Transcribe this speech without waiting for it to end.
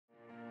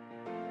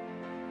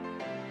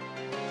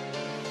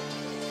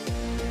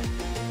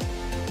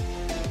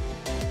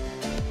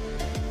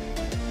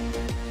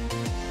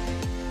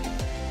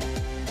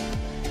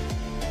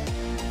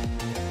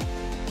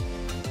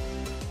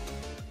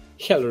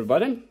Hello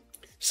everybody!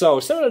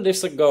 So several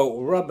days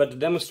ago Robert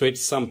demonstrated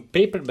some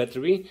paper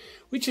battery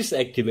which is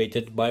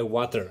activated by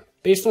water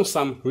based on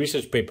some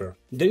research paper.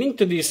 The link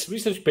to this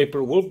research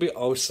paper will be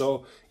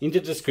also in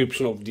the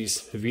description of this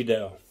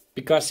video.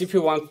 Because if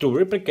you want to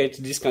replicate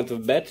this kind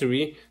of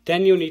battery,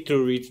 then you need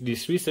to read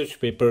this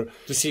research paper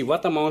to see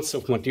what amounts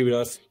of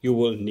materials you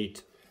will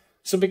need.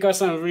 So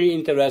because I'm really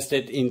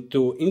interested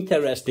into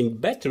interesting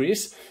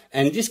batteries,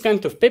 and this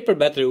kind of paper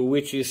battery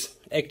which is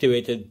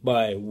activated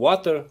by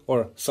water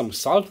or some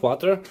salt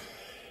water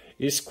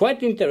is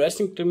quite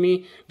interesting to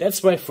me.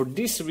 That's why for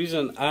this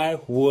reason I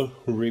will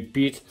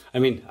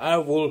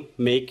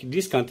make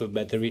this kind of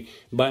battery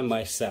by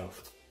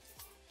myself.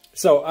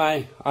 So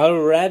I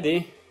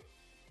already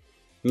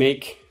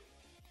make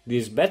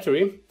this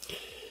battery,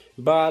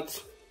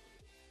 but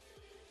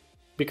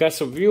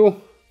because of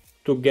you,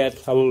 to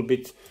get a little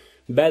bit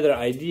better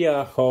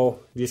idea how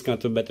this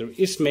kind of battery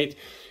is made,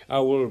 I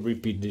will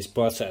repeat this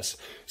process.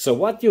 So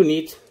what you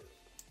need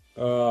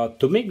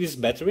to make this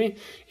battery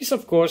is,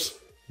 of course,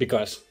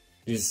 because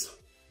this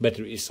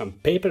battery is some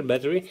paper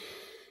battery,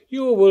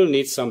 you will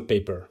need some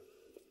paper.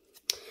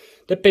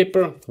 The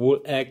paper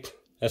will act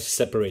as a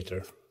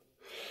separator,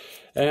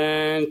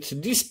 and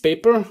this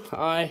paper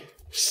I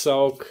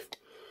soak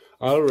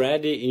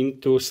already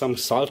into some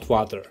salt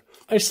water.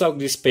 I soak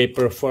this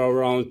paper for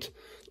around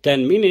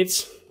 10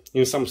 minutes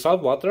in some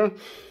salt water,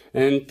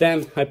 and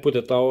then I put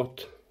it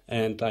out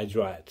and I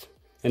dry it,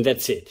 and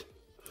that's it.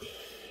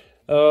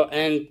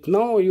 And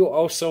now you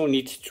also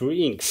need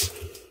 3 inks.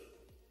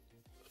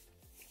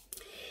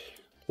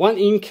 One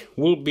ink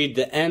will be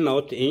the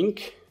anode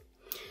ink,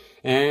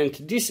 and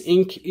this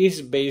ink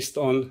is based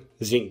on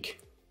zinc.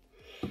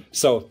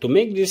 So to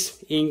make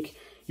this ink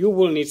you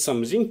will need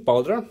some zinc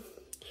powder,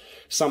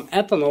 some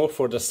ethanol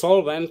for the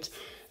solvent,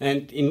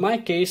 and in my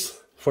case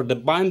for the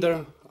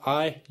binder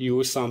I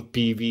use some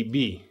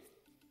PVB.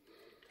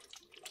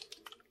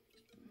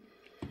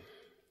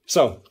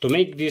 So to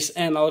make this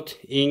anode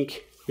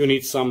ink you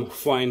need some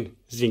fine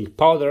zinc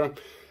powder,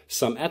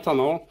 some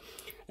ethanol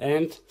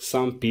and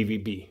some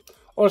PVB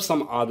or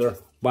some other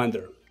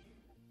binder.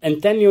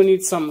 And then you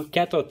need some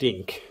cathode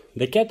ink.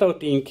 The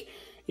cathode ink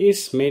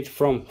is made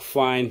from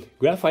fine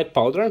graphite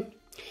powder,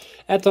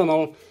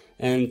 ethanol,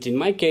 and in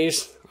my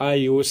case I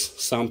use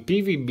some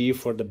PVB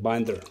for the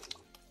binder.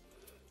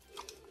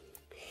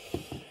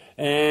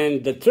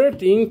 And the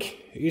third ink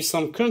is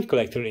some current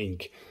collector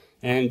ink,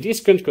 and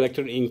this current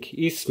collector ink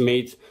is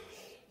made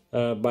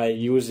by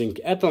using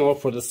ethanol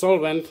for the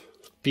solvent,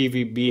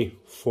 PVB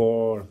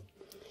for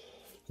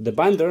the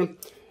binder,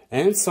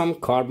 and some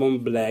carbon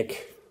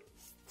black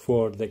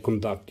for the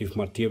conductive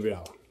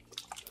material.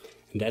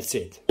 And that's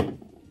it.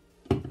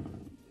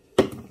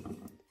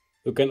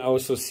 You can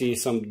also see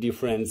some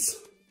difference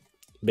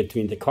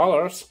between the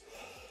colors.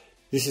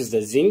 This is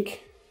the zinc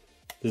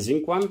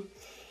one,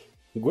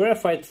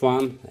 graphite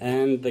one,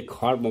 and the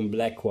carbon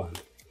black one.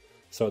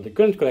 So the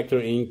current collector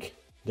ink,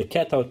 the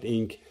cathode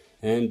ink,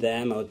 and the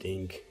anode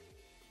ink.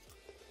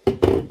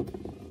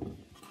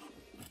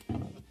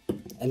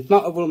 And now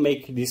I will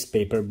make this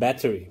paper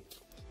battery.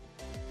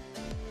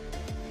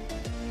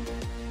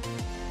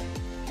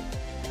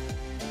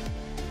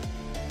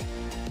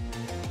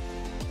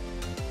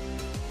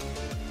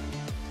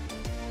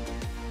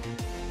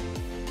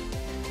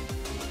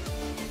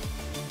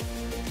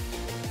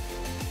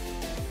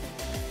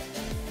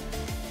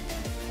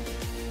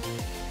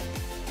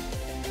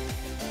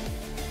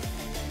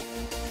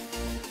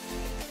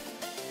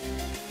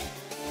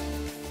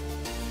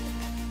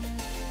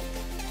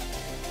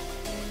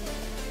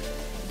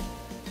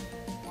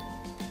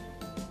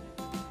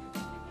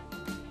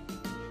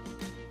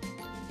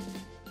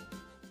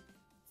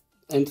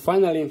 And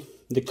finally,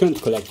 the current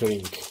collector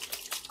ink.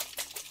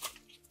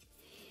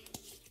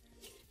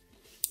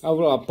 I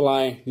will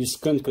apply this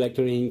current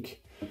collector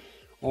ink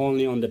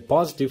only on the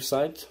positive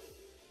side,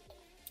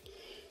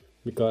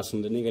 because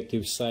on the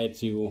negative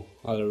side you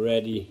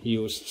already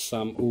use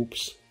some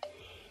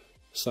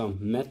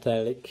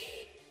metallic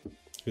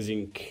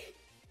zinc.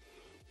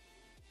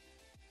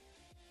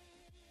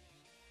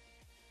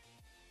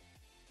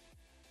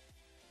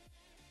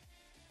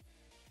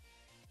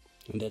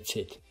 And that's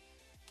it.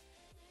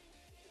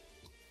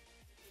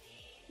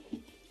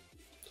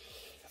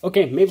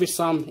 Okay, maybe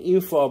some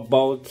info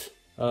about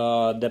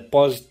the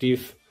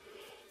positive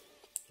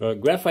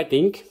graphite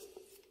ink.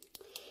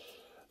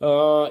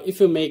 If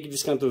you make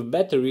this kind of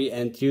battery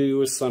and you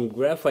use some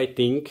graphite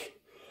ink,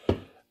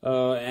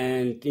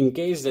 and in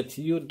case that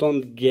you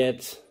don't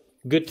get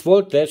good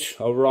voltage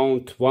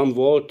around 1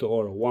 volt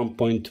or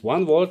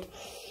 1.1 volt,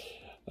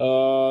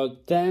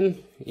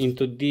 then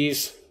into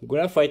this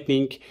graphite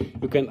ink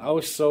you can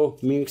also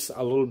mix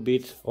a little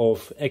bit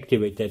of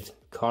activated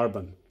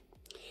carbon.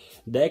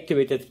 The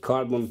activated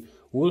carbon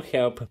will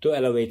help to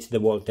elevate the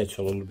voltage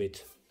a little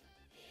bit.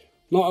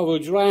 Now I will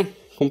dry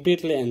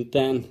completely and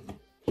then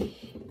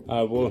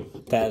I will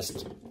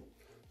test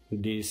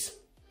this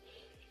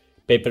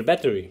paper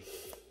battery.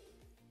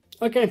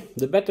 Okay,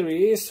 the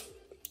battery is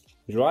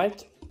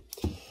dried,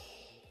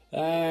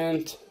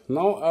 and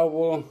now I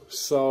will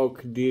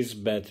soak this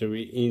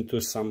battery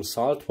into some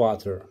salt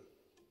water.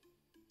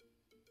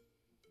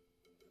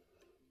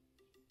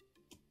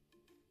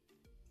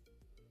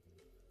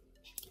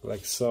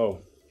 Like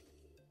so.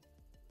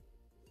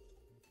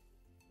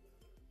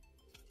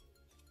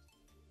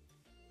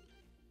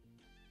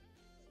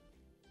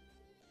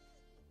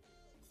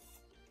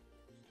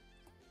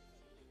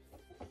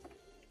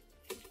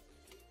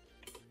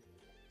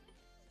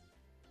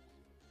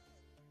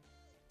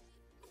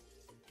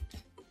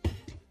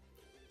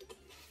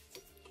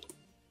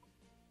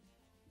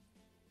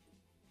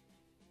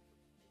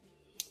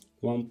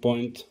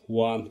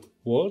 .1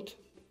 volt.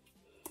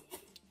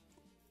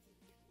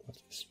 What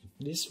is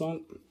this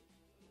one?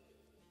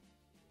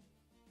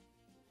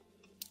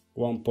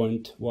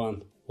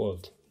 1.1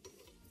 volt.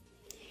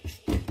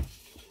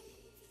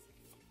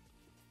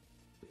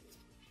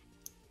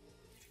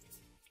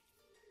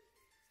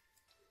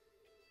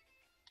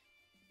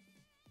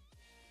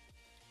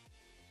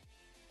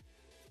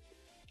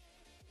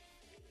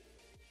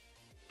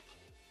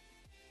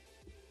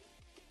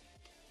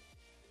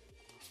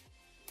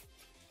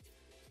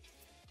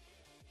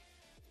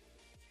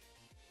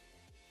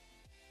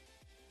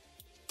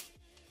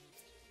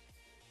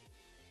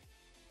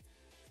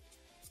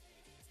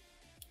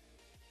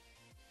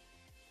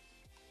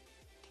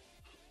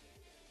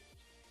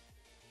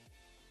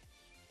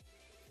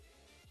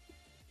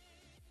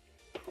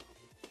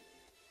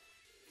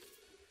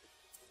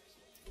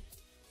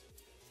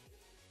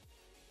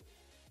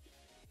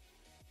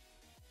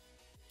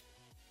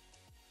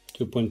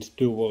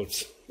 .2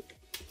 volts.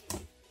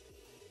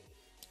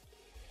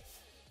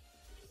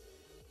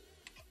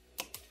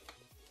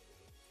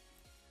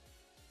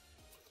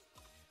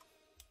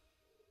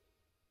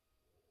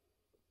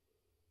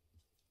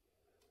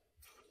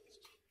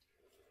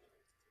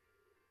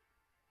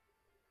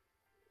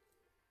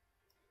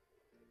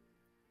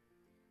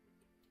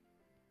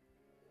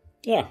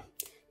 Yeah,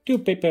 2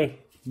 paper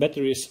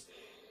batteries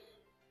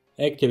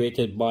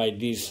activated by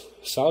this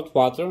salt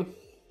water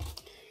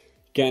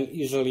can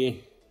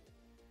easily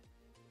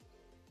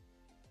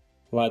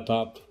light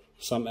up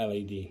some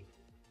LED.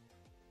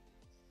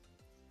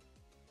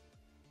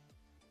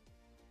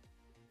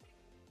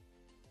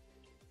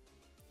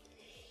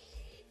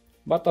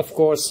 But of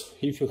course,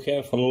 if you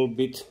have a little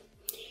bit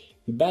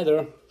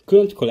better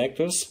current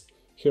collectors,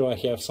 here I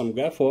have some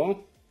graphite.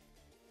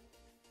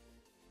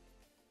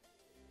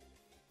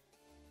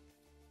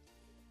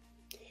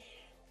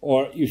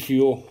 Or if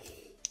you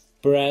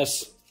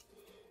press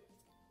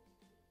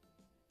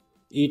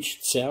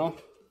each cell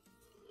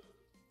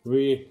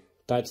really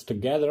tight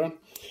together,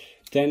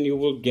 then you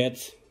will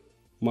get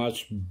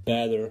much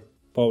better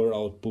power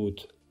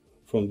output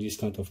from this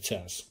kind of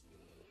cells.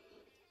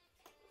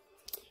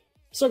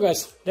 So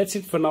guys, that's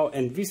it for now,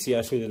 and we see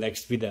us in the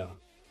next video.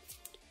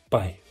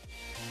 Bye.